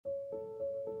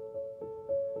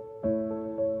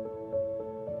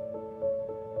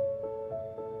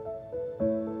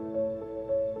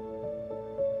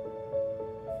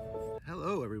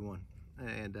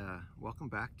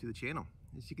welcome back to the channel.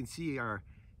 As you can see, our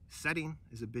setting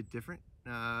is a bit different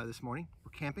this morning.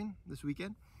 We're camping this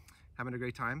weekend, having a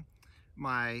great time.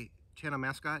 My channel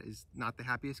mascot is not the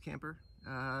happiest camper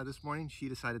this morning. She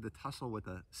decided to tussle with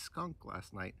a skunk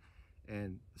last night,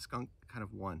 and the skunk kind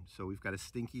of won. So we've got a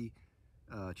stinky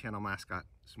channel mascot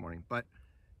this morning, but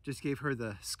just gave her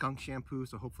the skunk shampoo,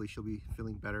 so hopefully she'll be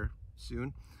feeling better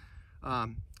soon.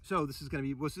 So this is going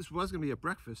to be, this was going to be a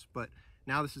breakfast, but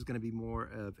now this is going to be more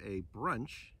of a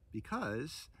brunch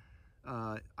because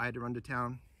I had to run to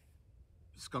town.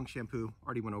 Skunk shampoo,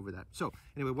 already went over that. So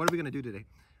anyway, what are we going to do today?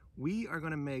 We are going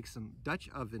to make some Dutch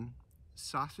oven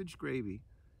sausage gravy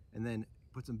and then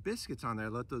put some biscuits on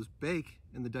there, let those bake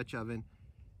in the Dutch oven,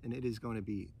 and it is going to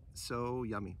be so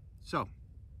yummy. So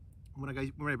when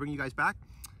I bring you guys back,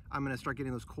 I'm going to start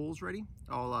getting those coals ready.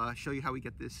 I'll show you how we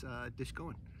get this dish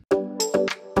going.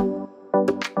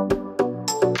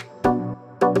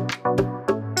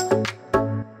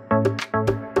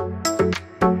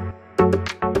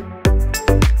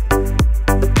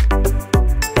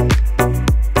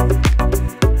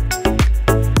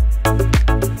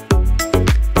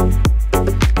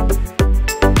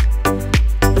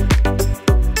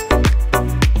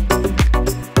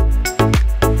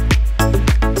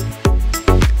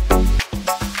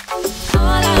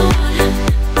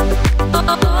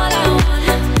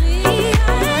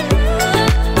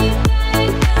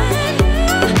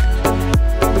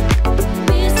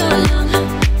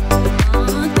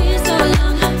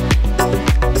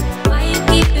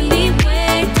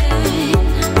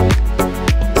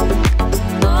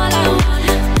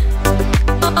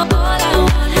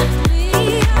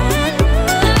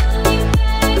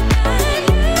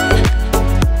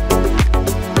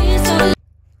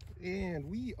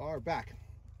 Back.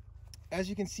 As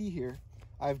you can see here,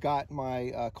 I've got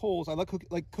my coals. I like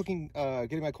cooking,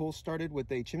 getting my coals started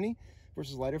with a chimney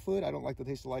versus lighter fluid. I don't like the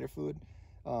taste of lighter fluid,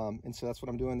 and so that's what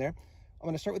I'm doing there. I'm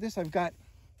going to start with this. I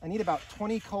need about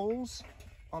 20 coals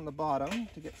on the bottom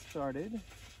to get started.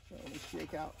 So let me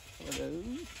shake out some of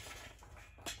those.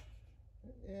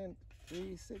 And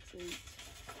 3, 6, 8,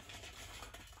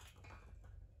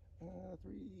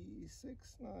 3,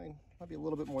 6, 9. Might be a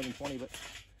little bit more than 20, but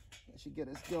that should get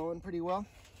us going pretty well.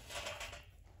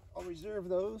 I'll reserve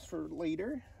those for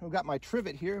later. I've got my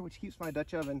trivet here, which keeps my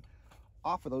Dutch oven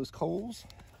off of those coals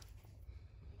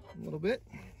a little bit.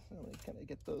 So let me kind of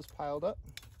get those piled up.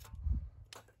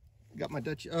 Got my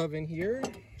Dutch oven here.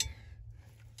 Get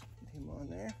him on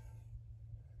there.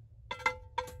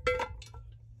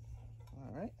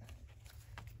 All right.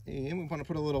 And we want to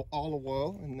put a little olive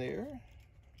oil in there.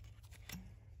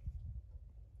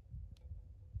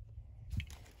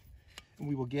 And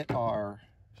we will get our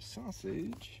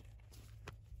sausage.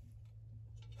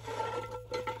 There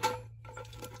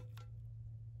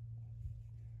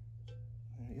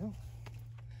you go.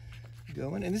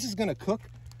 Going. And this is going to cook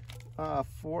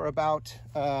for about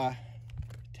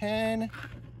 10,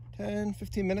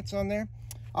 15 minutes on there.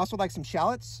 I also like some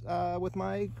shallots with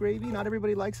my gravy. Not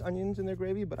everybody likes onions in their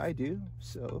gravy, but I do.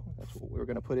 So that's what we're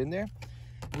going to put in there.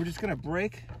 We're just going to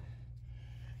break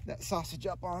that sausage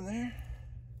up on there.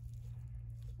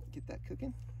 Get that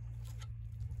cooking.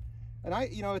 And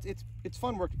it's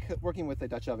fun working with a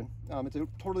Dutch oven. It's a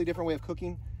totally different way of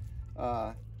cooking,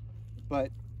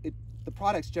 but the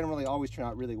products generally always turn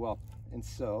out really well. And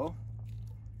so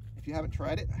if you haven't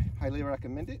tried it, I highly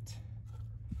recommend it.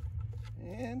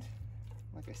 And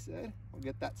like I said, we'll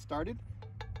get that started.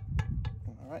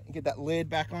 All right, and get that lid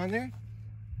back on there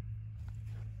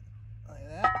like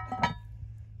that.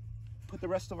 Put the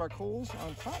rest of our coals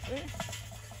on top there.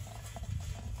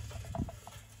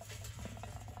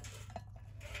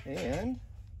 And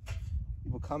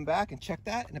we will come back and check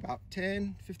that in about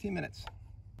 10-15 minutes.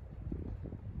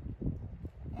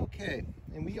 Okay,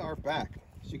 and we are back.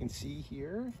 As you can see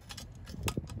here,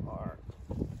 our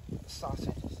sausage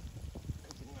is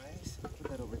cooking nice.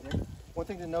 Put that over there. One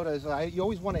thing to note is you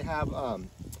always want to have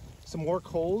some more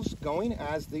coals going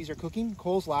as these are cooking.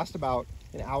 Coals last about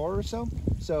an hour or so.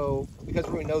 So because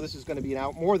we know this is going to be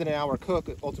more than an hour cook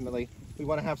ultimately, we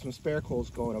want to have some spare coals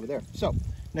going over there. So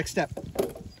next step.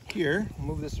 Here,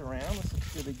 move this around. This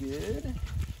looks really good.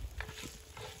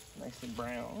 Nice and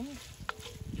brown.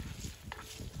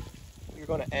 We're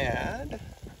going to add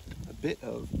a bit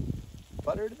of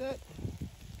butter to that.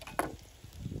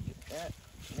 Get that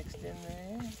mixed in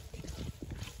there.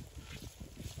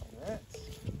 Like that.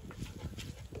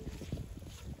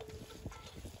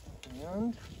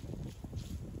 And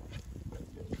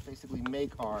basically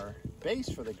make our base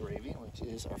for the gravy, which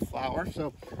is our flour.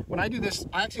 So when I do this,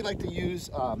 I actually like to use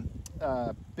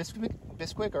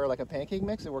Biscuit or like a pancake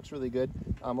mix. It works really good.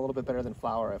 a little bit better than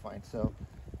flour, I find. So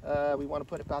we want to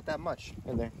put about that much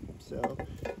in there. So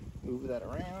move that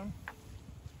around.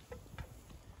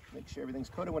 Make sure everything's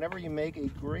coated. Whenever you make a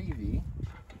gravy,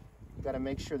 you got to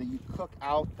make sure that you cook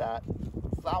out that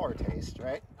flour taste,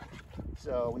 right?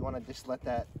 So we want to just let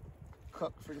that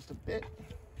cook for just a bit.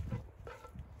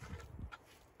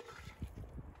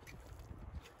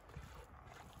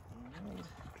 And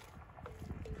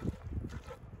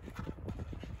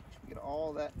get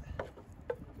all that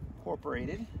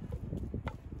incorporated.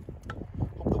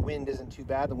 Hope the wind isn't too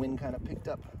bad. The wind kind of picked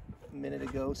up a minute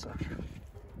ago, so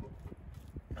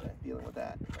kind of dealing with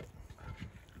that.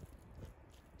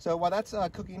 So while that's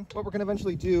cooking, what we're going to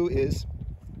eventually do is,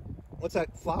 once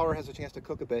that flour has a chance to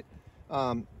cook a bit,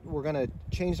 we're going to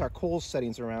change our coals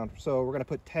settings around. So we're going to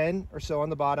put 10 or so on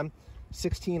the bottom,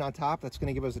 16 on top. That's going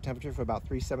to give us a temperature for about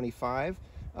 375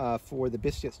 for the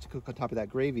biscuits to cook on top of that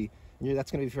gravy. And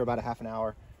that's going to be for about a half an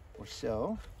hour or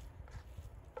so.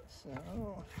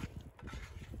 So,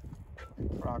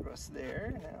 good progress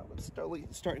there. Now let's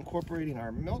start incorporating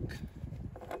our milk.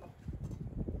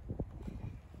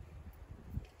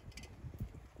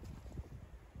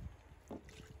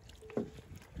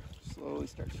 Slowly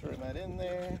start stirring that in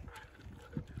there.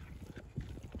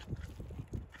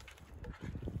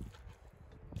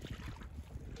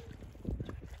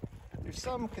 There's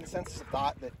some consensus of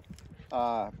thought that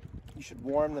you should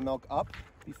warm the milk up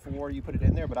before you put it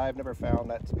in there, but I've never found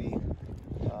that to be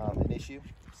an issue.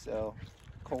 So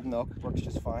cold milk works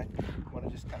just fine. You want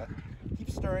to just kind of keep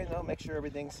stirring though, make sure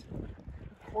everything's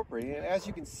incorporating. And as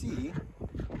you can see,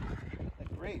 the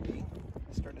gravy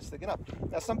is starting to thicken up.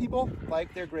 Now some people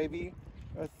like their gravy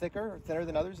thicker or thinner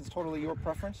than others. It's totally your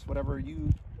preference, whatever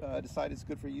you decide is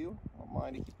good for you. I don't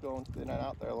mind to keep going thin and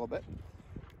out there a little bit.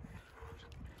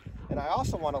 And I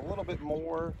also want a little bit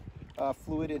more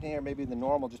fluid in here, maybe than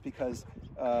normal, just because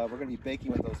we're going to be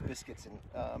baking with those biscuits, and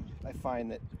I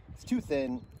find that it's too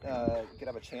thin. You could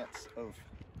have a chance of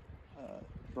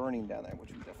burning down there,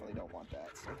 which we definitely don't want that.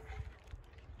 So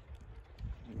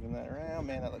moving that around,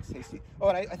 man, that looks tasty. Oh,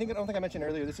 and I don't think I mentioned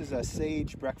earlier, this is a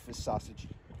sage breakfast sausage.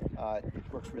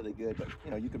 It works really good, but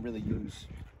you know, you can really use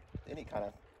any kind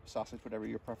of sausage, whatever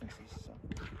your preference is. So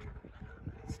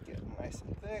let's get it nice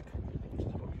and thick, which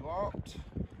is what we want.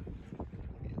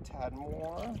 Maybe a tad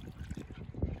more.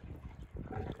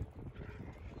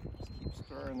 Just keep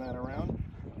stirring that around.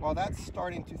 While that's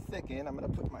starting to thicken, I'm going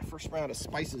to put my first round of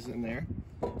spices in there.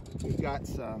 We've got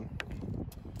some,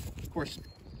 of course,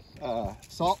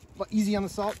 salt, but easy on the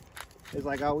salt. Is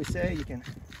like I always say, you can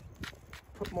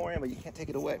put more in, but you can't take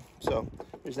it away. So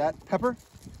there's that. Pepper.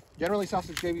 Generally,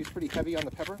 sausage gravy is pretty heavy on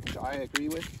the pepper, which I agree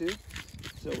with too.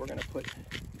 So we're going to put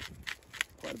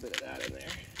quite a bit of that in there.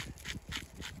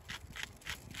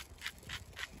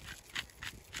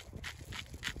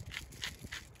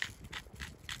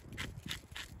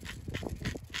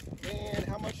 And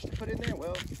how much to put in there?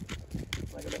 Well,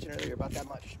 like I mentioned earlier, about that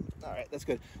much. All right, that's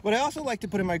good. What I also like to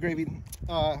put in my gravy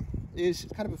is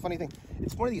kind of a funny thing.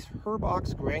 It's one of these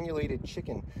Herbox granulated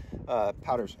chicken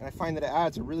powders, and I find that it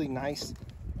adds a really nice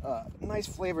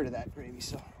flavor to that gravy.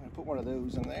 So I'm going to put one of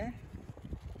those in there,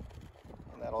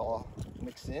 and that'll all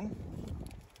mix in.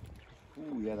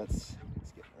 Ooh, yeah, it's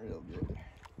getting real good.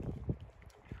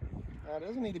 Now, it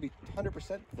doesn't need to be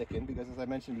 100% thickened because, as I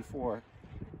mentioned before,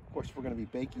 of course, we're going to be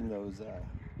baking those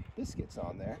biscuits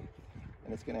on there,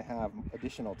 and it's going to have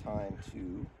additional time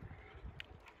to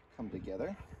come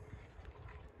together.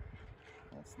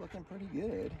 That's looking pretty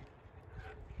good.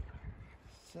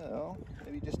 So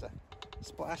maybe just a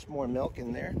splash more milk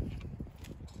in there.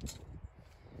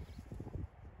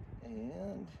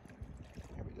 And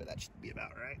there we go, that should be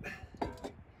about right.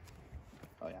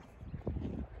 Oh yeah.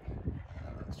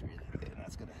 That looks really good, and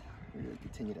that's gonna really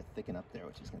continue to thicken up there,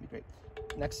 which is gonna be great.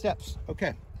 Next steps.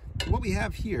 Okay, so what we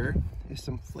have here is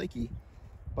some flaky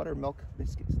buttermilk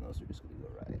biscuits, and those are just gonna go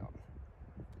right on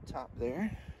the top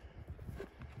there.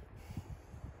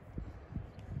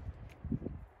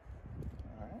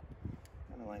 Alright,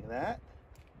 kind of like that.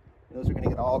 Those are gonna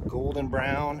get all golden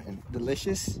brown and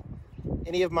delicious.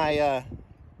 Any of my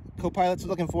co-pilots are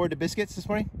looking forward to biscuits this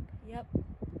morning? Yep.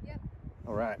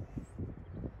 All right.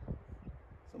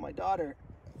 So my daughter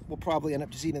will probably end up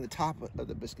just eating the top of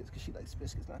the biscuits because she likes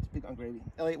biscuits, not too big on gravy.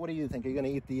 Elliot, what do you think? Are you going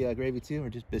to eat the gravy too, or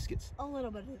just biscuits? A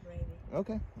little bit of the gravy.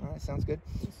 Okay. All right. Sounds good.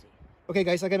 We'll see. Okay,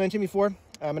 guys, like I mentioned before,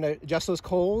 I'm going to adjust those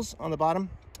coals on the bottom,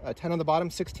 10 on the bottom,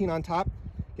 16 on top.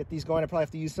 Get these going. I probably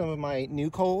have to use some of my new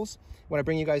coals. When I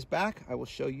bring you guys back, I will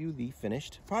show you the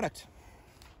finished product.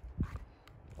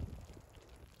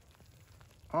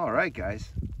 All right, guys.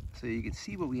 So you can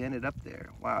see what we ended up there.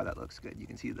 Wow, that looks good. You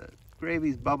can see the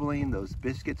gravy's bubbling, those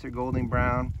biscuits are golden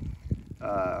brown.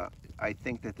 I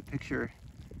think that the picture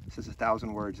says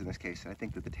 1,000 words in this case. I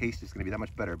think that the taste is going to be that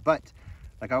much better. But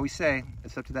like I always say,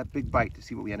 it's up to that big bite to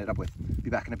see what we ended up with.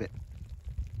 Be back in a bit.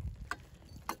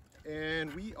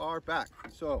 And we are back.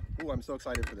 So, I'm so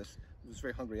excited for this. I was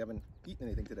very hungry. I haven't eaten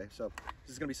anything today, so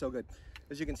this is gonna be so good.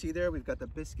 As you can see there, we've got the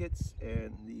biscuits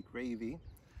and the gravy.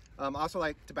 Also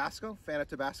like Tabasco, fan of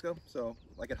Tabasco, so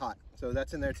like it hot. So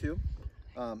that's in there too.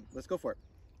 Let's go for it.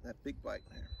 That big bite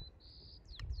there.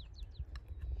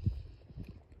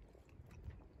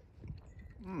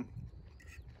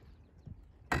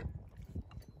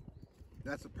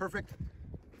 That's a perfect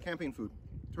camping food.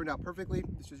 Turned out perfectly,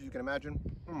 just as you can imagine.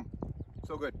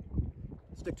 So good.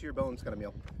 Stick to your bones kind of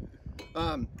meal.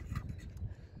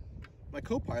 My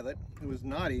co-pilot, who was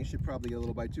naughty, should probably get a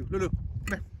little bite too. Lulu,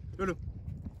 come here. Lulu,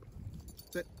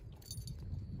 sit.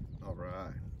 All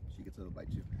right, she gets a little bite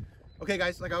too. Okay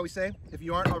guys, like I always say, if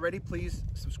you aren't already, please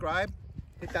subscribe,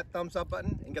 hit that thumbs up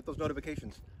button, and get those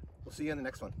notifications. We'll see you in the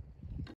next one.